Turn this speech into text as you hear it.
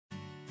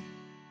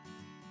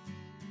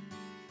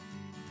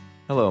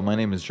Hello, my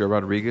name is Joe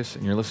Rodriguez,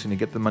 and you're listening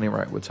to Get the Money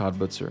Right with Todd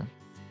Butzer.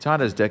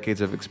 Todd has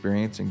decades of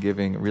experience in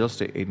giving real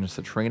estate agents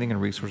the training and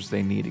resources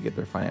they need to get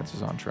their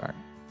finances on track.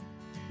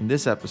 In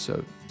this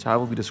episode, Todd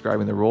will be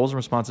describing the roles and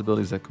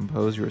responsibilities that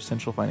compose your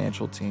essential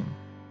financial team.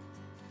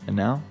 And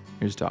now,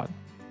 here's Todd.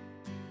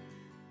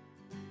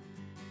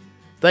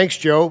 Thanks,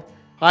 Joe.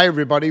 Hi,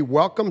 everybody.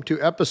 Welcome to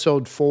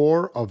episode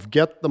 4 of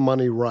Get the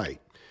Money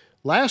Right.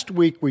 Last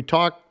week, we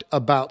talked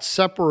about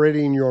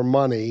separating your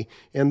money,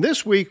 and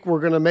this week, we're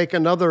going to make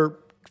another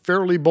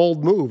fairly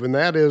bold move, and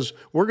that is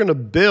we're going to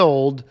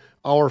build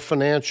our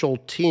financial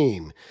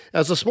team.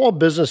 As a small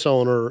business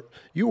owner,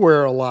 you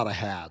wear a lot of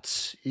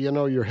hats. You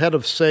know, you're head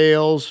of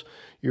sales,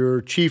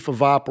 you're chief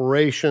of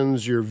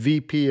operations, you're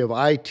VP of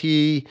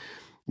IT,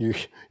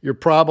 you're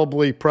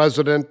probably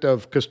president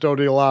of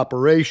custodial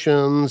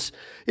operations.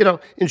 You know,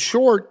 in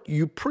short,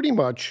 you pretty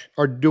much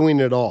are doing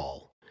it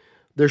all.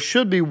 There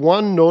should be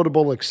one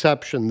notable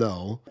exception,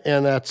 though,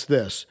 and that's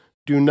this.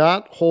 Do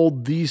not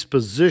hold these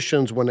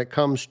positions when it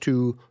comes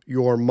to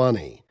your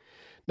money.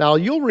 Now,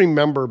 you'll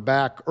remember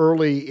back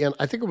early in,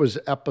 I think it was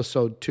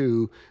episode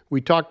 2, we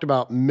talked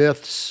about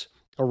myths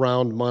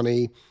around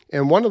money.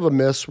 And one of the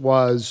myths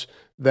was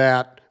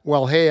that,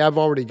 well, hey, I've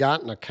already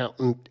got an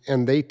accountant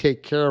and they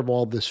take care of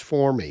all this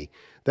for me.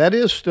 That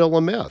is still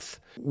a myth.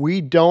 We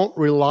don't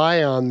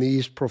rely on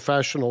these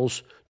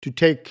professionals to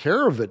take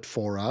care of it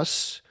for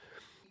us.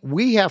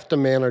 We have to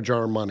manage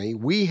our money.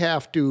 We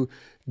have to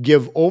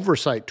give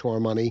oversight to our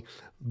money,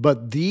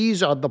 but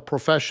these are the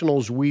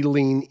professionals we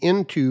lean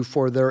into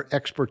for their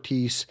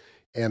expertise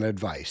and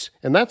advice.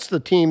 And that's the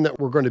team that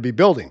we're going to be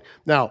building.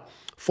 Now,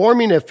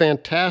 forming a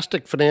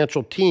fantastic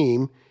financial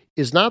team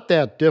is not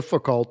that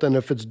difficult, and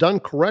if it's done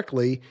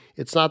correctly,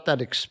 it's not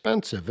that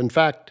expensive. In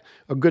fact,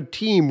 a good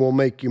team will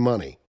make you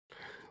money.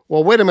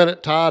 Well, wait a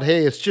minute, Todd.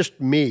 Hey, it's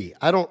just me.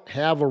 I don't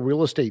have a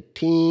real estate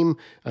team.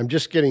 I'm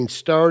just getting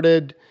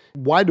started.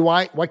 Why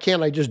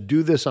can't I just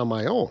do this on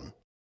my own?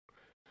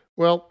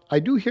 Well, I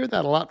do hear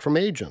that a lot from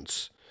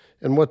agents.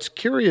 And what's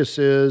curious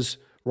is,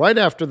 right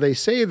after they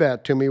say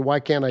that to me, why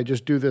can't I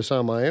just do this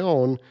on my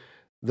own?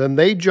 Then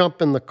they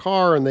jump in the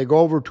car and they go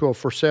over to a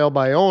for sale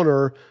by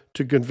owner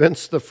to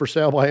convince the for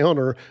sale by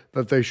owner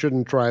that they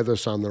shouldn't try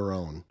this on their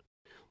own.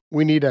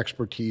 We need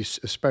expertise,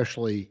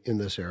 especially in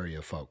this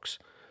area, folks.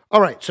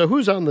 All right, so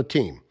who's on the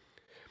team?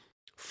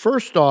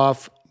 First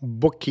off,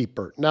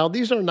 bookkeeper. Now,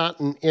 these are not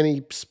in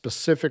any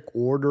specific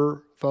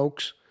order,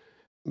 folks,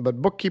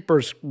 but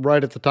bookkeeper's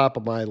right at the top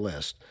of my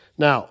list.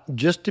 Now,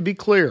 just to be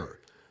clear,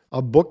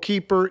 a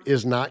bookkeeper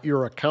is not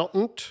your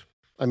accountant.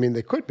 I mean,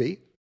 they could be,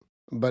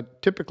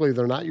 but typically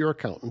they're not your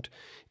accountant,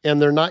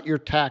 and they're not your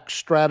tax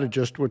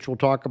strategist, which we'll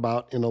talk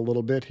about in a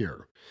little bit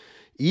here.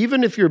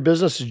 Even if your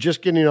business is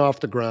just getting off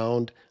the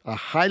ground, I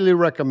highly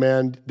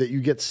recommend that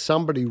you get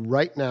somebody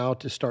right now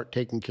to start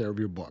taking care of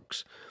your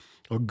books.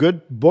 A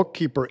good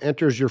bookkeeper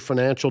enters your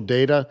financial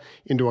data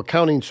into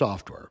accounting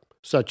software,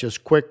 such as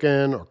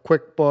Quicken or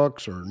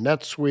QuickBooks or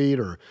NetSuite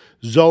or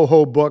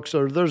Zoho Books,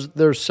 or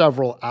there's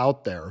several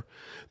out there.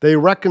 They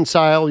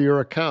reconcile your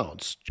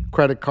accounts,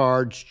 credit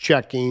cards,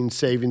 checking,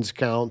 savings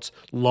accounts,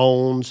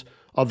 loans,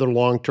 other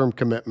long-term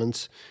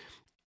commitments.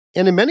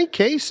 And in many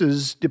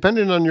cases,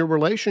 depending on your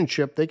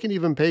relationship, they can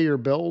even pay your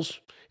bills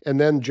and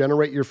then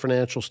generate your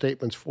financial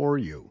statements for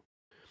you.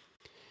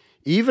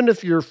 Even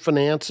if your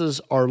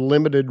finances are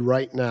limited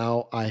right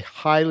now, I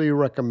highly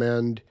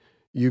recommend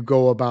you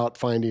go about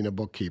finding a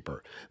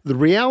bookkeeper. The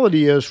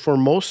reality is, for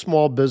most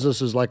small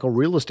businesses like a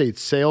real estate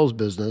sales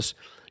business,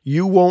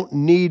 you won't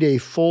need a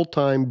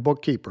full-time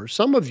bookkeeper.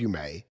 Some of you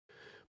may,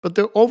 but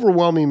the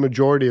overwhelming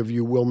majority of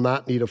you will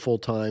not need a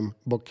full-time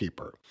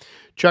bookkeeper.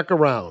 Check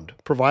around.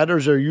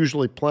 Providers are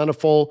usually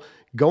plentiful.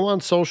 Go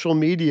on social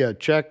media,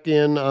 check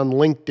in on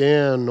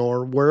LinkedIn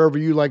or wherever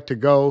you like to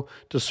go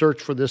to search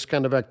for this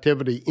kind of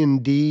activity.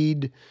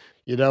 Indeed,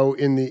 you know,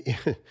 in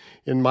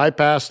my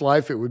past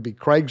life, it would be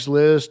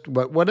Craigslist,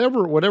 but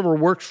whatever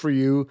works for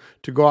you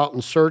to go out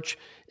and search.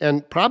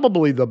 And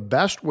probably the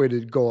best way to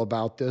go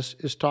about this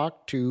is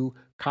talk to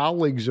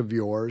colleagues of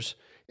yours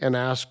and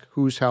ask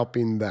who's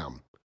helping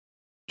them.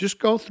 Just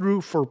go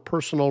through for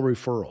personal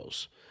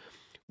referrals.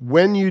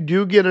 When you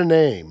do get a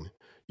name,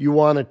 you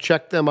want to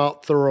check them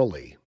out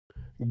thoroughly.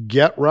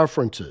 Get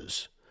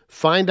references.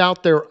 Find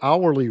out their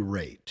hourly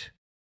rate.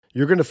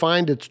 You're going to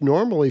find it's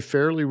normally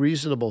fairly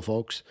reasonable,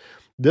 folks.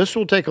 This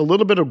will take a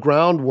little bit of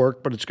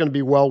groundwork, but it's going to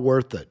be well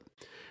worth it.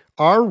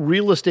 Our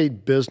real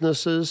estate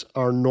businesses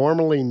are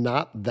normally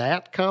not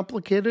that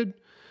complicated,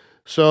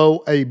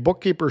 so a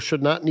bookkeeper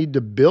should not need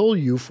to bill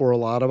you for a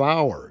lot of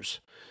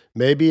hours,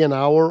 maybe an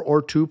hour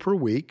or two per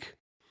week.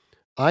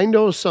 I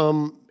know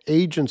some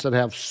agents that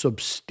have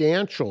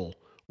substantial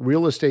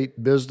real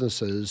estate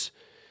businesses,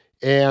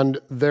 and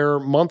their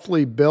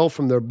monthly bill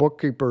from their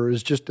bookkeeper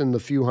is just in the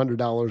few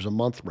 $100s a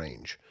month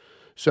range.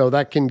 So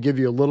that can give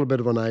you a little bit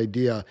of an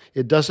idea.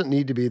 It doesn't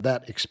need to be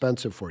that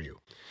expensive for you.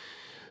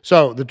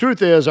 So the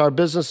truth is, our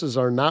businesses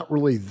are not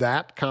really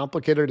that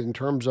complicated in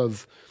terms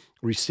of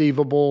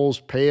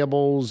receivables,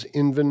 payables,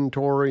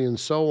 inventory, and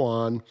so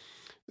on.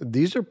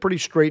 These are pretty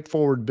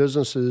straightforward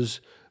businesses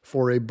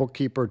for a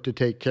bookkeeper to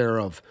take care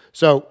of.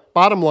 So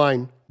bottom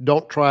line,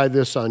 don't try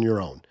this on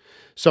your own.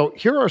 So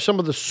here are some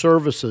of the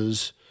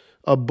services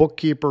a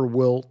bookkeeper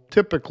will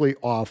typically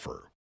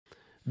offer.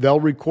 They'll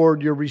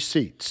record your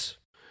receipts.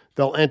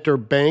 They'll enter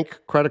bank,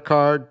 credit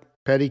card,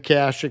 petty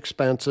cash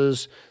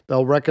expenses.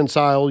 They'll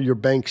reconcile your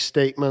bank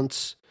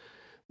statements.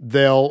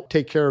 They'll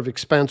take care of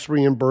expense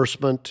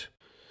reimbursement,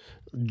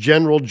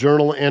 general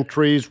journal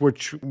entries,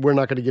 which we're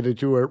not going to get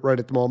into right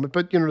at the moment,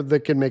 but they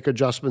can make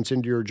adjustments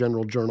into your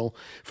general journal,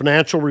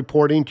 financial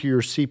reporting to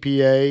your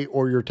CPA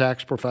or your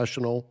tax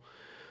professional.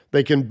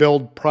 They can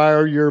build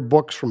prior year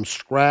books from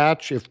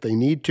scratch if they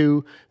need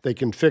to. They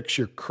can fix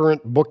your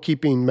current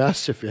bookkeeping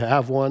mess if you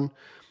have one.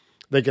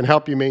 They can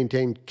help you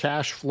maintain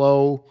cash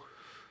flow.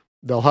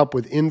 They'll help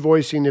with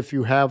invoicing if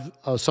you have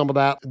some of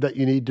that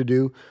you need to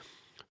do.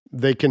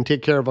 They can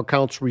take care of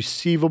accounts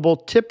receivable.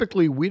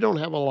 Typically, we don't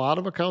have a lot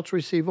of accounts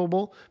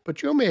receivable,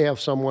 but you may have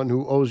someone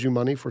who owes you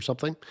money for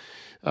something.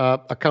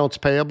 Accounts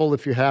payable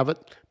if you have it.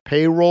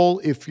 Payroll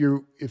if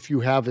you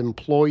have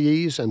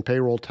employees and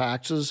payroll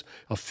taxes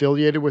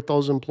affiliated with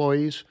those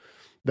employees.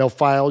 They'll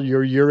file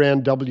your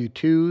year-end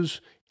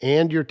W-2s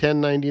and your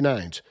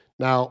 1099s.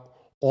 Now,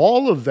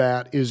 all of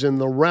that is in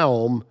the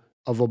realm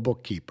of a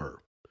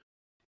bookkeeper.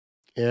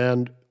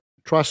 And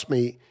trust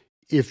me,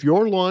 if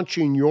you're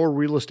launching your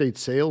real estate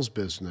sales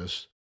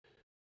business,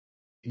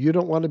 you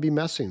don't want to be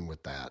messing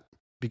with that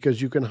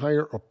because you can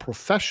hire a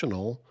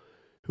professional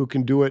who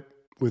can do it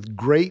with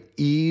great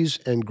ease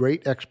and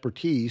great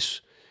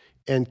expertise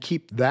and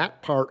keep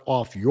that part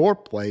off your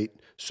plate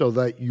so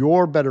that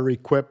you're better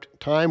equipped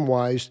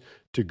time-wise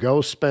to go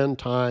spend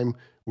time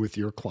with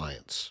your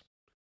clients.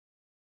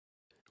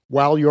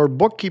 While your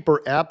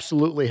bookkeeper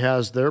absolutely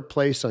has their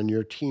place on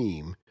your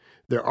team,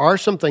 there are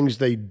some things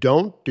they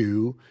don't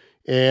do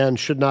and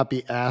should not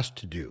be asked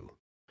to do.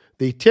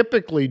 They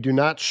typically do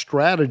not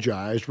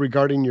strategize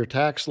regarding your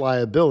tax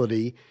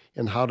liability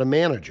and how to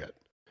manage it.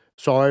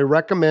 So I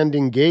recommend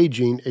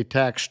engaging a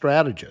tax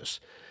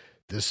strategist.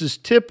 This is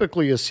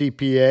typically a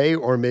CPA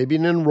or maybe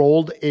an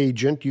enrolled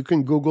agent. You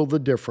can Google the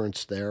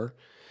difference there.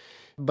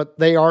 But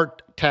they are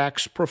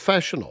tax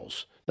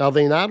professionals. Now,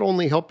 they not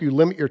only help you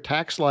limit your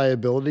tax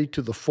liability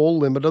to the full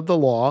limit of the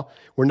law.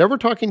 We're never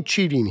talking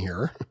cheating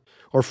here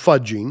or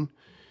fudging.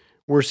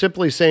 We're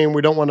simply saying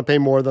we don't want to pay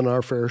more than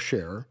our fair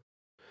share.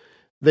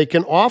 They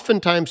can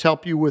oftentimes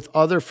help you with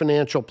other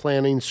financial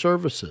planning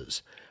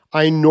services.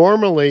 I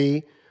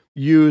normally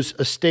use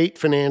estate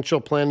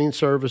financial planning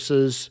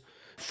services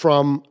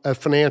from a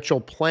financial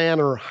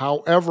planner.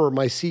 However,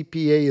 my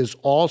CPA is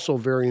also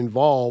very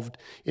involved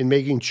in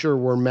making sure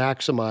we're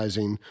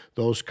maximizing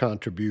those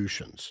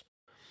contributions.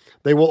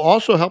 They will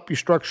also help you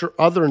structure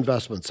other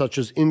investments, such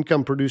as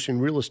income-producing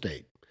real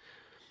estate.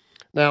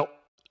 Now,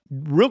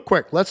 real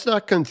quick, let's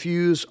not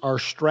confuse our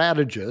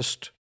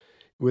strategist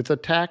with a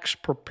tax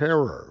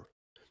preparer.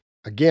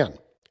 Again,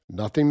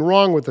 nothing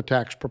wrong with the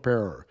tax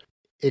preparer,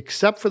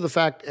 except for the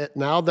fact that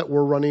now that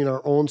we're running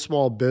our own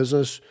small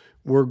business,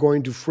 we're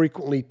going to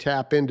frequently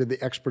tap into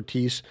the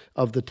expertise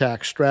of the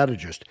tax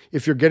strategist.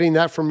 If you're getting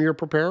that from your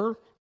preparer,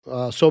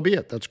 so be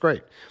it. That's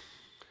great.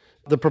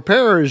 The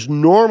preparer is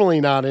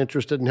normally not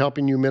interested in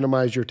helping you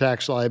minimize your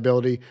tax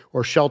liability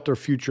or shelter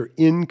future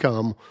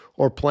income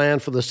or plan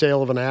for the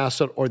sale of an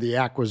asset or the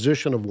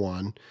acquisition of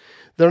one.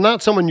 They're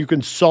not someone you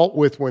consult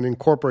with when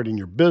incorporating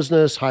your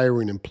business,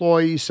 hiring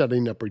employees,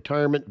 setting up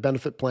retirement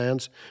benefit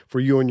plans for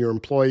you and your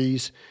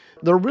employees.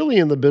 They're really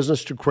in the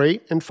business to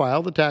create and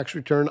file the tax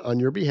return on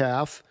your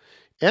behalf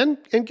and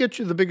get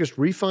you the biggest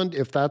refund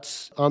if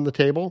that's on the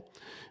table.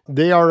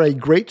 They are a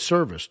great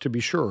service, to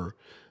be sure,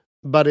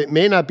 but it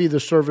may not be the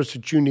service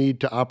that you need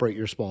to operate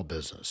your small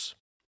business.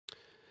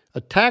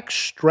 A tax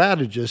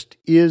strategist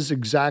is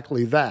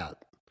exactly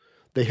that.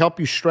 They help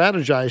you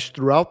strategize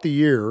throughout the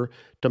year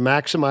to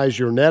maximize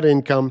your net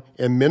income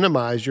and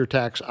minimize your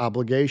tax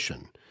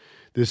obligation.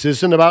 This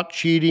isn't about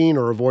cheating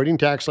or avoiding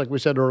tax like we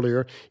said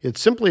earlier. It's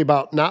simply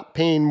about not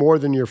paying more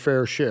than your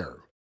fair share.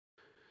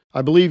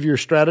 I believe your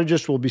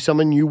strategist will be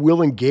someone you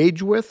will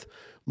engage with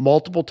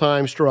multiple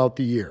times throughout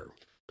the year.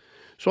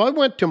 So I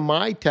went to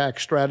my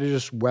tax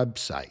strategist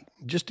website,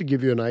 just to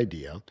give you an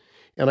idea,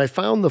 and I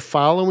found the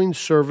following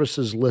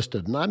services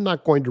listed. And I'm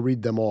not going to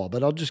read them all,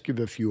 but I'll just give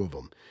a few of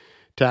them.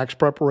 Tax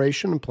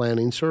preparation and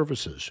planning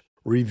services,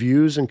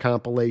 reviews and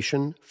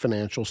compilation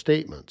financial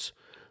statements,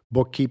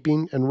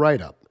 bookkeeping and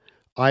write-up,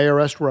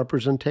 IRS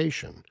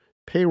representation,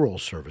 payroll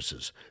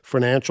services,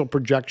 financial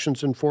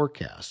projections and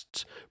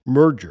forecasts,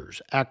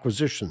 mergers,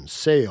 acquisitions,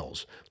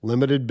 sales,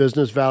 limited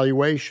business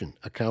valuation,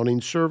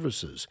 accounting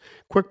services,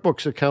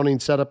 QuickBooks accounting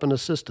setup and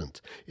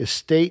assistance,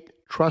 estate,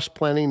 trust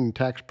planning and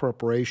tax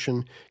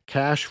preparation,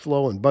 cash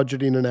flow and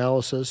budgeting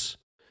analysis,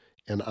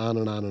 and on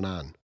and on and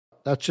on.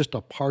 That's just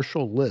a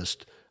partial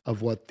list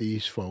of what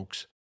these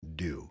folks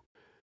do.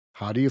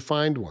 How do you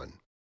find one?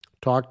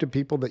 Talk to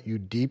people that you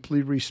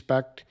deeply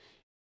respect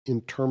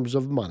in terms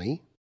of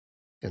money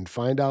and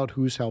find out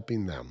who's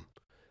helping them.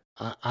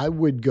 I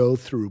would go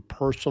through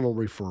personal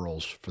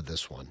referrals for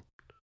this one.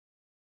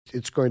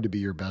 it's going to be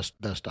your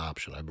best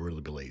option, I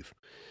really believe.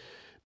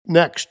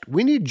 Next,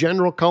 we need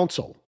general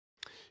counsel.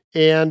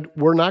 And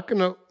we're not going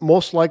to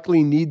most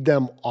likely need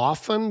them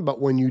often,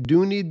 but when you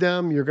do need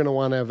them, you're going to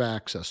want to have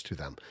access to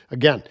them.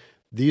 Again,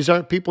 these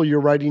aren't people you're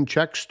writing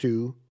checks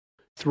to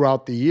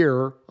throughout the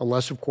year,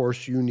 unless, of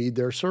course, you need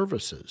their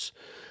services.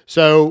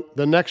 So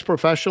the next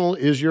professional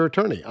is your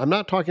attorney. I'm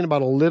not talking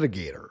about a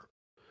litigator.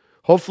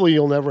 Hopefully,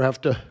 you'll never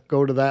have to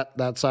go to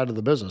that side of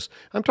the business.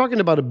 I'm talking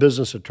about a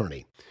business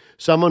attorney,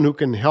 someone who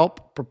can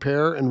help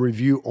prepare and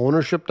review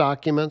ownership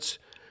documents,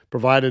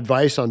 provide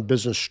advice on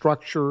business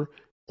structure,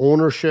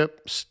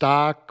 ownership,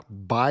 stock,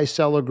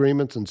 buy-sell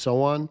agreements, and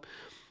so on.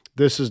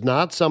 This is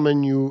not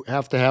someone you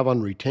have to have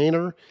on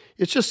retainer.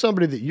 It's just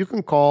somebody that you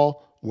can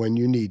call when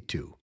you need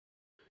to.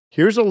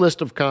 Here's a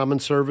list of common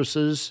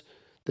services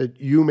that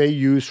you may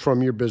use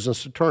from your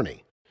business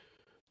attorney.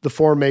 The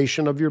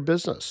formation of your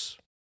business,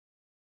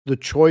 the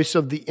choice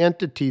of the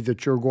entity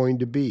that you're going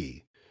to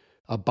be,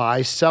 a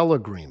buy-sell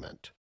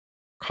agreement,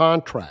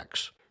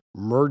 contracts,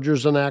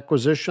 mergers and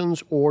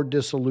acquisitions, or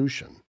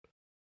dissolution.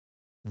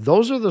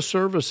 Those are the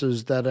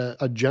services that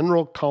a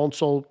general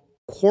counsel,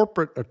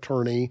 corporate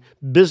attorney,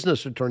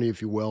 business attorney, if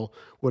you will,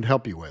 would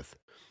help you with.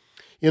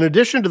 In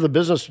addition to the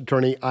business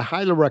attorney, I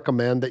highly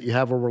recommend that you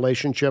have a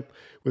relationship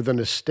with an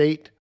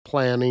estate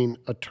planning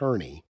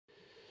attorney.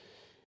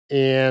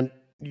 And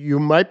you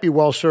might be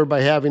well served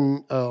by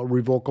having a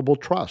revocable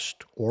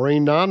trust or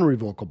a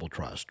non-revocable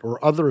trust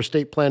or other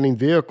estate planning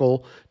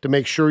vehicle to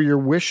make sure your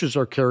wishes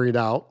are carried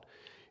out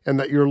and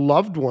that your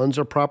loved ones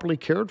are properly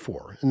cared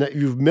for, and that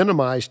you've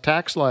minimized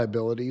tax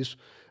liabilities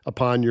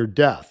upon your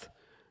death.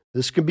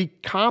 This can be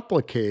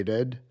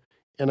complicated,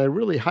 and I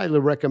really highly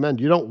recommend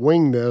you don't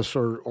wing this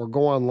or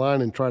go online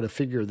and try to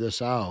figure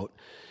this out.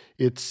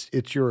 It's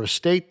your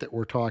estate that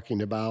we're talking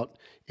about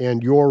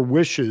and your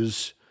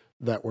wishes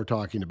that we're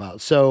talking about.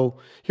 So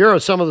here are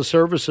some of the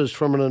services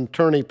from an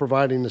attorney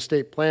providing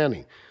estate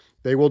planning.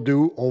 They will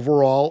do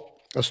overall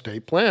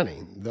estate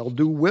planning. They'll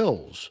do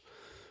wills,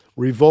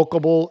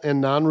 revocable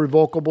and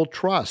non-revocable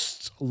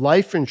trusts,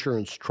 life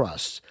insurance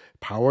trusts,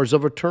 powers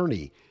of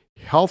attorney,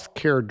 health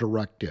care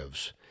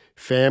directives,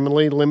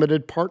 family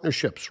limited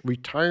partnerships,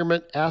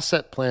 retirement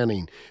asset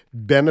planning,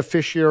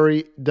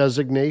 beneficiary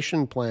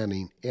designation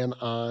planning, and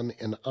on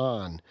and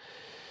on.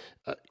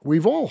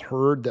 We've all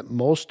heard that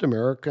most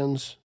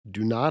Americans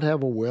do not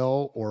have a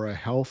will or a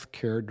health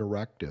care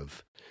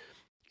directive.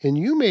 And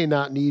you may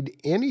not need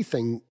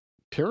anything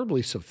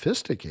terribly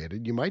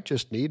sophisticated. You might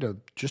just need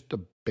just a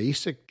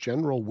basic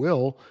general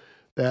will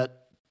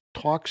that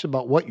talks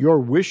about what your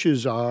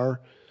wishes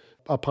are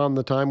upon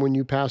the time when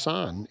you pass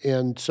on.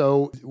 And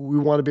so we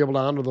want to be able to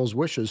honor those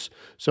wishes.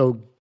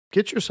 So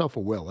get yourself a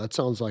will. That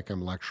sounds like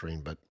I'm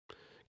lecturing, but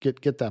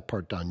get that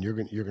part done. You're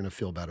going to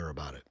feel better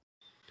about it.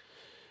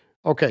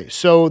 Okay,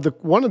 so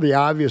one of the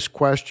obvious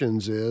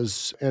questions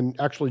is, and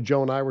actually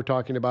Joe and I were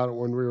talking about it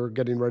when we were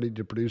getting ready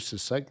to produce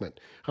this segment,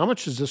 how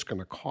much is this going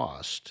to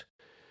cost?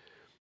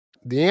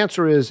 The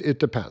answer is it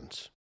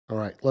depends. All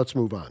right, let's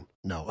move on.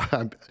 No,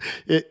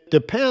 it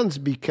depends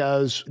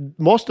because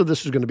most of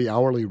this is going to be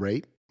hourly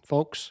rate,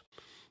 folks.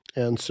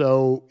 And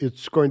so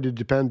it's going to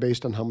depend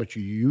based on how much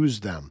you use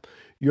them.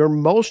 Your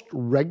most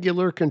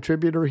regular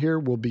contributor here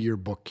will be your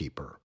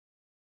bookkeeper.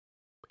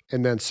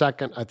 And then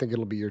second, I think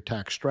it'll be your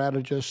tax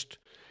strategist.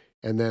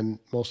 And then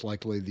most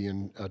likely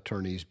the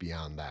attorneys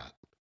beyond that.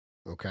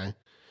 Okay?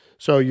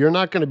 So you're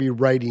not going to be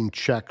writing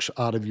checks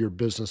out of your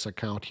business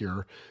account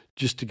here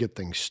just to get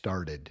things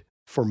started,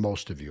 for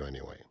most of you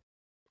anyway.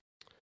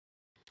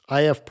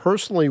 I have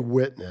personally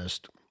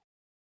witnessed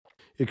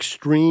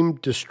extreme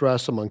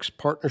distress amongst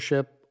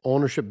partnership,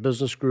 ownership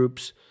business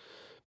groups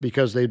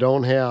because they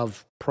don't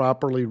have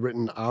properly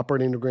written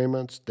operating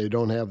agreements. They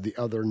don't have the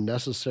other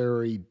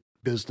necessary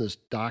business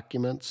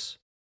documents.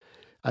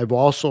 I've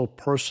also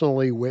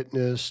personally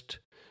witnessed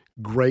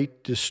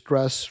great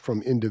distress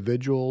from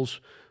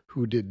individuals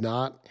who did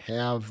not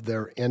have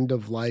their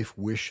end-of-life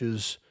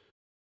wishes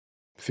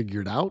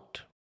figured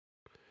out,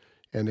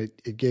 and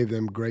it gave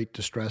them great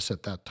distress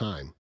at that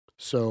time.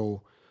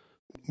 So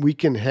we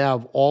can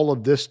have all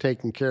of this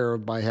taken care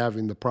of by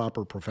having the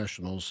proper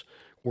professionals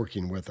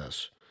working with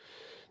us.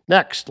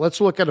 Next,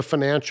 let's look at a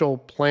financial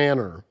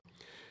planner.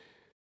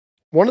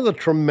 One of the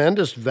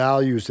tremendous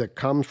values that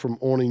comes from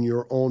owning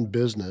your own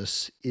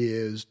business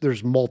is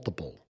there's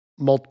multiple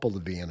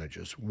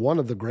advantages. One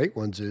of the great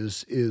ones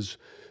is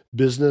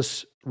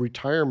business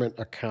retirement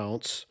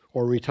accounts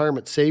or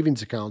retirement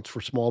savings accounts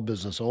for small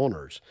business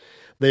owners.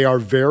 They are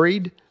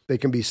varied. They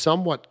can be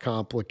somewhat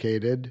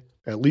complicated,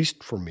 at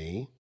least for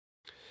me,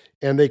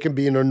 and they can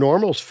be an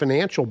enormous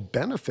financial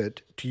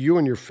benefit to you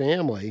and your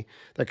family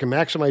that can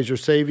maximize your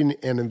saving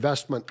and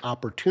investment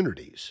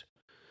opportunities.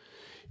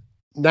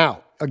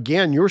 Now,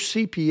 again, your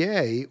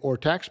CPA or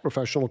tax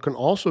professional can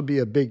also be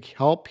a big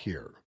help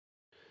here.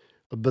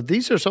 But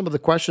these are some of the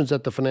questions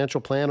that the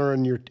financial planner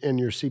and your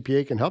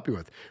CPA can help you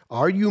with.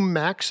 Are you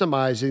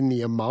maximizing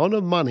the amount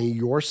of money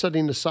you're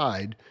setting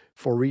aside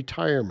for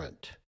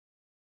retirement?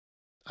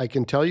 I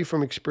can tell you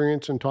from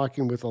experience in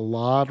talking with a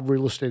lot of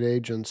real estate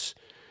agents,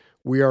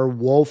 we are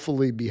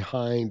woefully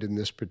behind in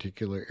this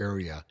particular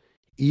area,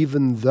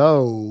 even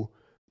though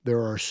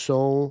there are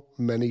so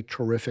many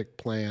terrific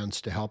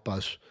plans to help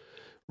us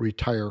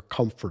retire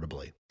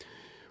comfortably.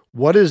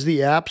 What is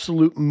the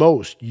absolute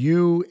most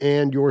you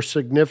and your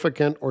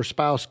significant or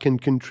spouse can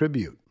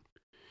contribute?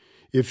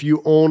 If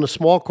you own a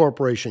small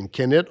corporation,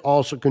 can it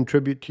also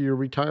contribute to your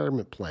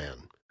retirement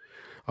plan?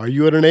 Are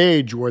you at an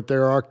age where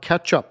there are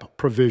catch-up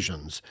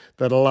provisions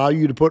that allow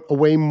you to put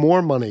away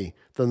more money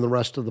than the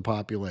rest of the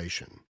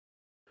population?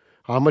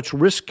 How much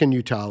risk can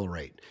you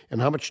tolerate?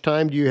 And how much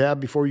time do you have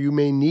before you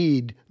may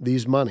need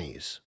these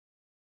monies?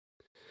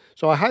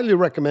 So I highly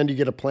recommend you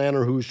get a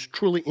planner who's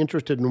truly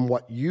interested in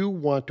what you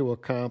want to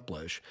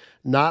accomplish,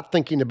 not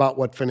thinking about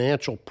what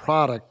financial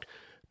product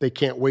they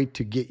can't wait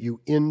to get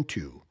you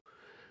into.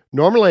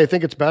 Normally, I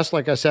think it's best,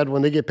 like I said,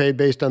 when they get paid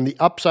based on the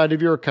upside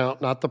of your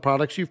account, not the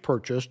products you've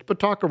purchased, but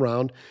talk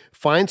around,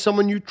 find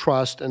someone you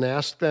trust, and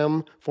ask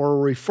them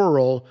for a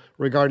referral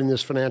regarding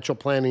this financial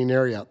planning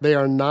area. They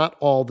are not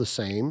all the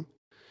same.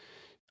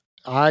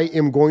 I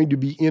am going to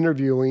be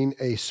interviewing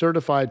a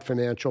certified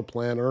financial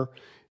planner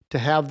to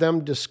have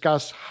them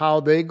discuss how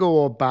they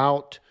go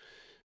about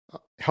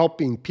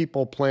helping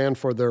people plan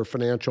for their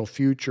financial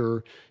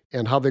future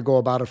and how they go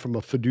about it from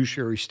a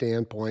fiduciary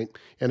standpoint.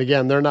 And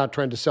again, they're not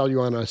trying to sell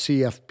you on a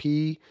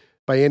CFP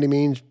by any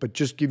means, but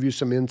just give you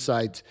some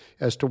insights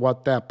as to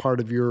what that part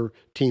of your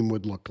team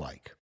would look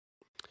like.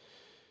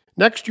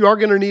 Next, you are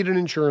going to need an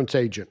insurance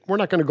agent. We're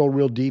not going to go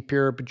real deep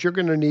here, but you're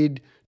going to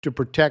need to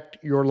protect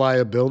your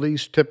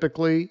liabilities,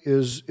 typically,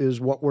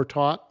 is what we're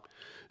taught.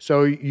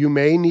 So you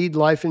may need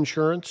life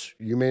insurance.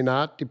 You may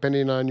not,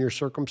 depending on your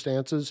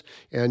circumstances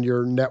and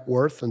your net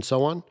worth and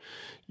so on.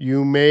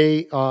 You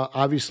may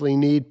obviously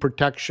need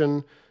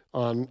protection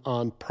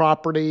on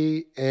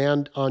property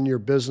and on your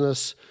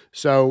business.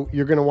 So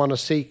you're going to want to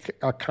seek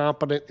a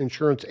competent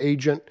insurance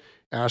agent,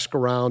 ask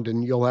around,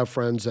 and you'll have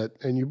friends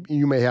and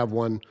you may have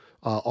one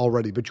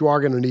already, but you are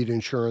going to need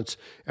insurance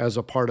as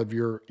a part of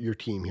your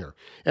team here.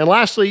 And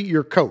lastly,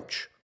 your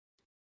coach,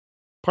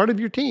 part of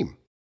your team,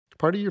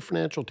 part of your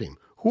financial team.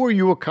 Who are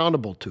you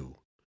accountable to?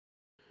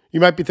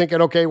 You might be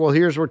thinking, okay, well,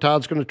 here's where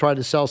Todd's going to try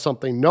to sell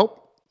something. Nope,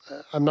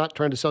 I'm not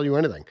trying to sell you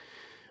anything.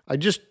 I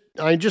just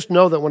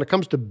know that when it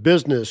comes to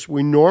business,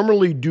 we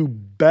normally do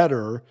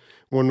better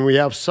when we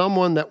have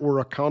someone that we're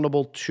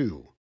accountable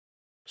to.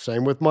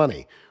 Same with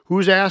money.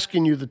 Who's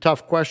asking you the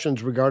tough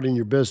questions regarding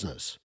your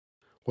business?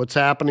 What's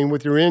happening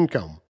with your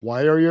income?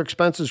 Why are your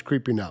expenses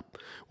creeping up?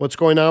 What's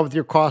going on with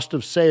your cost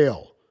of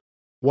sale?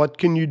 What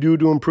can you do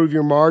to improve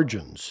your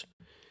margins?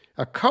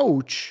 A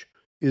coach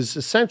is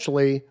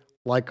essentially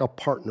like a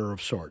partner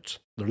of sorts.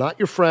 They're not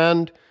your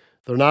friend.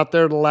 They're not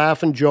there to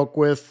laugh and joke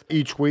with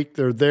each week.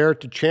 They're there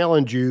to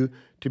challenge you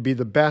to be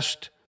the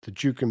best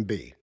that you can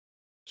be.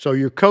 So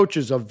your coach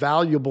is a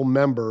valuable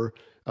member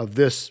of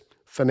this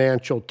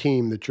financial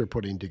team that you're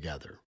putting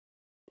together.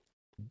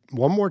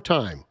 One more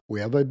time, we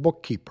have a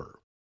bookkeeper.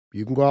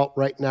 You can go out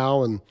right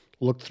now and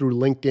look through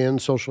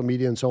LinkedIn, social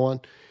media, and so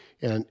on,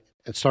 and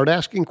start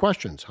asking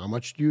questions. How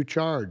much do you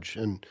charge?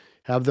 And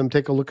have them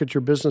take a look at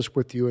your business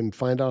with you and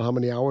find out how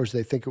many hours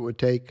they think it would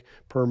take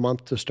per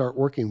month to start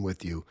working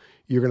with you.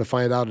 You're going to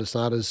find out it's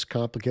not as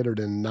complicated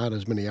and not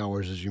as many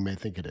hours as you may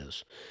think it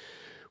is.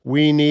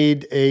 We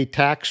need a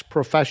tax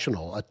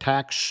professional, a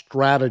tax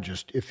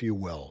strategist, if you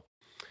will,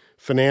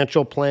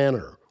 financial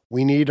planner.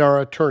 We need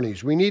our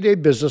attorneys. We need a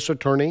business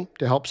attorney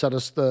to help set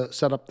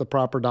up the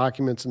proper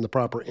documents in the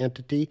proper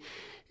entity,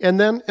 and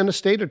then an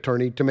estate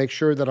attorney to make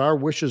sure that our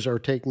wishes are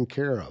taken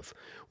care of.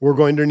 We're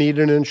going to need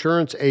an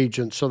insurance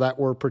agent so that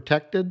we're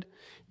protected,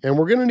 and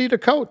we're going to need a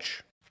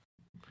coach.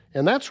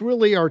 And that's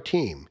really our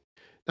team.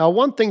 Now,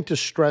 one thing to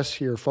stress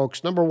here,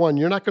 folks, number one,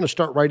 you're not going to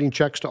start writing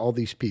checks to all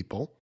these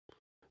people.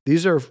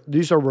 These are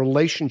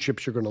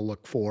relationships you're going to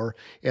look for,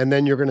 and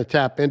then you're going to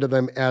tap into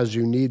them as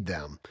you need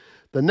them.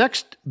 The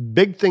next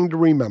big thing to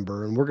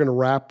remember, and we're going to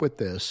wrap with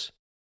this,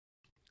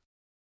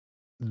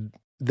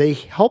 they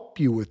help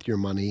you with your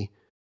money,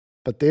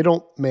 but they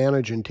don't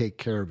manage and take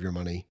care of your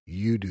money.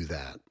 You do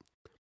that.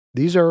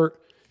 These are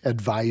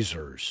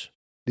advisors.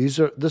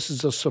 This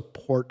is a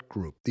support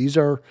group. These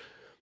are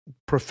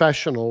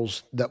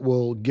professionals that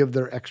will give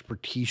their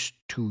expertise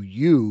to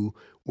you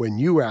when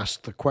you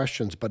ask the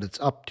questions, but it's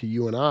up to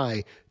you and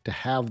I to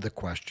have the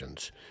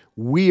questions.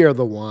 We are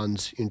the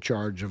ones in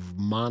charge of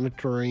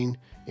monitoring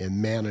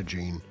and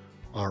managing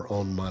our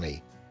own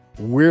money.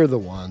 We're the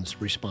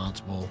ones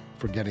responsible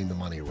for getting the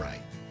money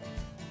right.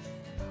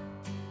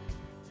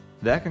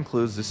 That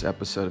concludes this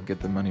episode of Get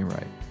the Money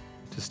Right.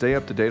 To stay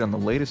up to date on the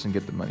latest in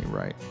Get the Money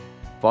Right,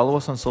 follow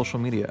us on social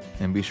media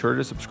and be sure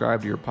to subscribe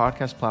to your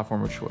podcast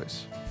platform of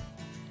choice.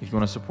 If you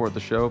want to support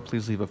the show,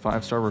 please leave a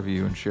 5-star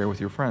review and share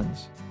with your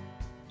friends.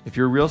 If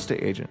you're a real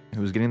estate agent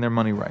who is getting their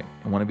money right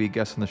and want to be a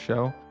guest on the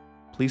show,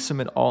 please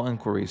submit all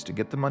inquiries to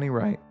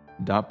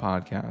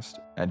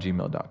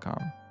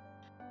getthemoneyright.podcast@gmail.com.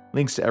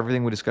 Links to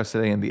everything we discussed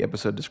today in the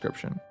episode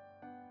description.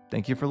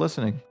 Thank you for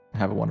listening and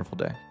have a wonderful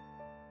day.